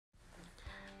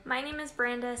My name is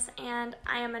Brandis and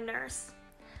I am a nurse.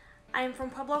 I am from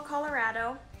Pueblo,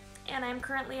 Colorado, and I'm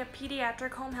currently a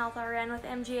pediatric home health RN with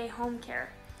MGA Home Care.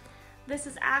 This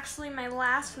is actually my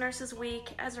last nurse's week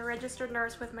as a registered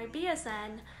nurse with my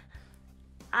BSN.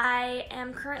 I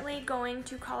am currently going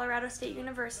to Colorado State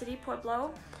University,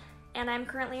 Pueblo, and I'm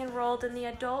currently enrolled in the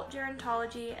Adult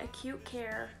Gerontology Acute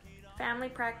Care Family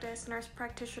Practice Nurse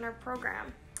Practitioner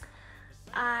program.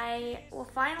 I will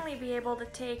finally be able to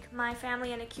take my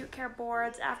family and acute care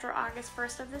boards after August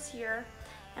 1st of this year,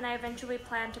 and I eventually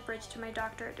plan to bridge to my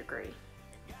doctorate degree.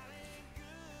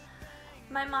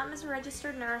 My mom is a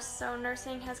registered nurse, so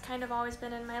nursing has kind of always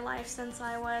been in my life since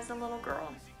I was a little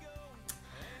girl.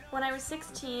 When I was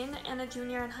 16 and a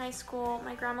junior in high school,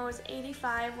 my grandma was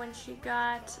 85 when she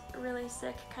got really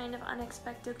sick kind of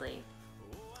unexpectedly.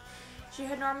 She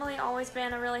had normally always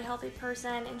been a really healthy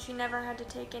person and she never had to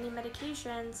take any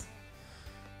medications,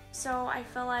 so I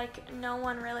feel like no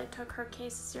one really took her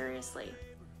case seriously.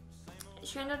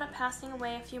 She ended up passing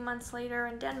away a few months later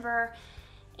in Denver,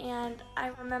 and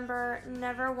I remember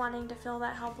never wanting to feel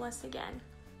that helpless again.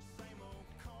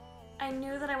 I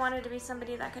knew that I wanted to be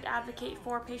somebody that could advocate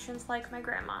for patients like my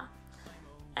grandma,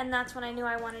 and that's when I knew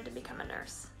I wanted to become a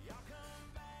nurse.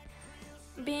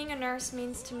 Being a nurse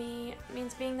means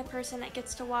being the person that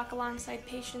gets to walk alongside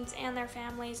patients and their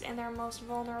families in their most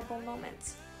vulnerable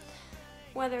moments.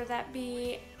 Whether that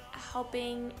be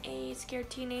helping a scared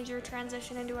teenager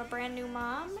transition into a brand new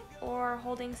mom or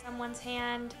holding someone's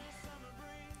hand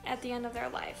at the end of their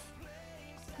life.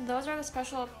 Those are the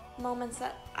special moments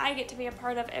that I get to be a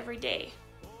part of every day,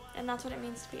 and that's what it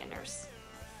means to be a nurse.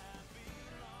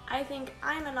 I think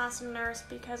I'm an awesome nurse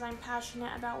because I'm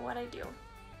passionate about what I do.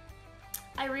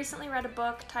 I recently read a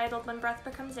book titled When Breath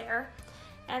Becomes Air,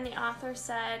 and the author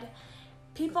said,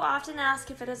 "People often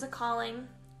ask if it is a calling,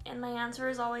 and my answer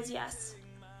is always yes.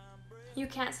 You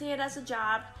can't see it as a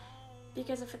job,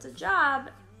 because if it's a job,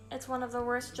 it's one of the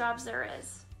worst jobs there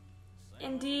is.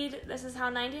 Indeed, this is how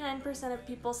 99% of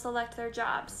people select their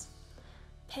jobs.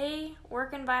 Pay,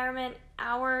 work environment,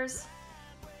 hours,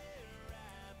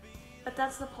 but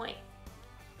that's the point.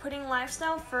 Putting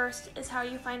lifestyle first is how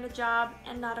you find a job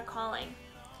and not a calling.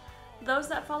 Those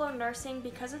that follow nursing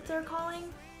because it's their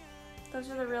calling, those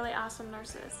are the really awesome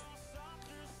nurses."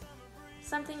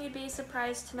 Something you'd be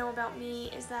surprised to know about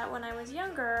me is that when I was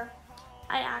younger,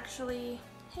 I actually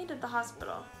hated the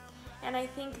hospital. And I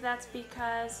think that's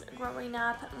because growing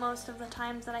up, most of the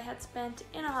times that I had spent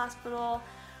in a hospital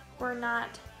were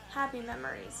not happy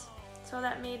memories. So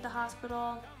that made the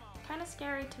hospital kind of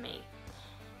scary to me.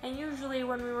 And usually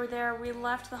when we were there, we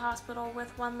left the hospital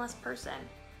with one less person.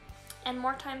 And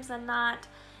more times than not,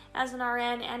 as an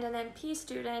RN and an NP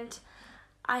student,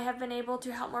 I have been able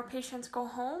to help more patients go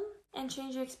home and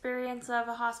change the experience of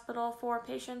a hospital for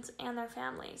patients and their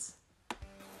families.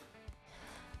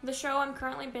 The show I'm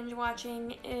currently binge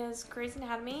watching is Grey's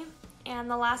Anatomy, and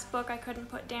the last book I couldn't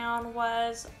put down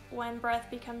was When Breath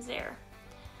Becomes Air.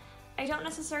 I don't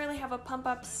necessarily have a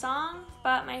pump-up song,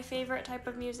 but my favorite type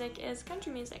of music is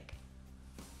country music.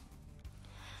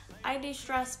 I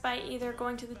de-stress by either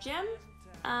going to the gym,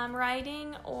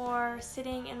 riding, or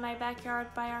sitting in my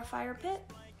backyard by our fire pit.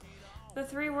 The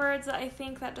 3 words that I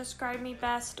think that describe me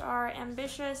best are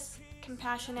ambitious,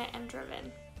 compassionate, and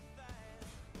driven.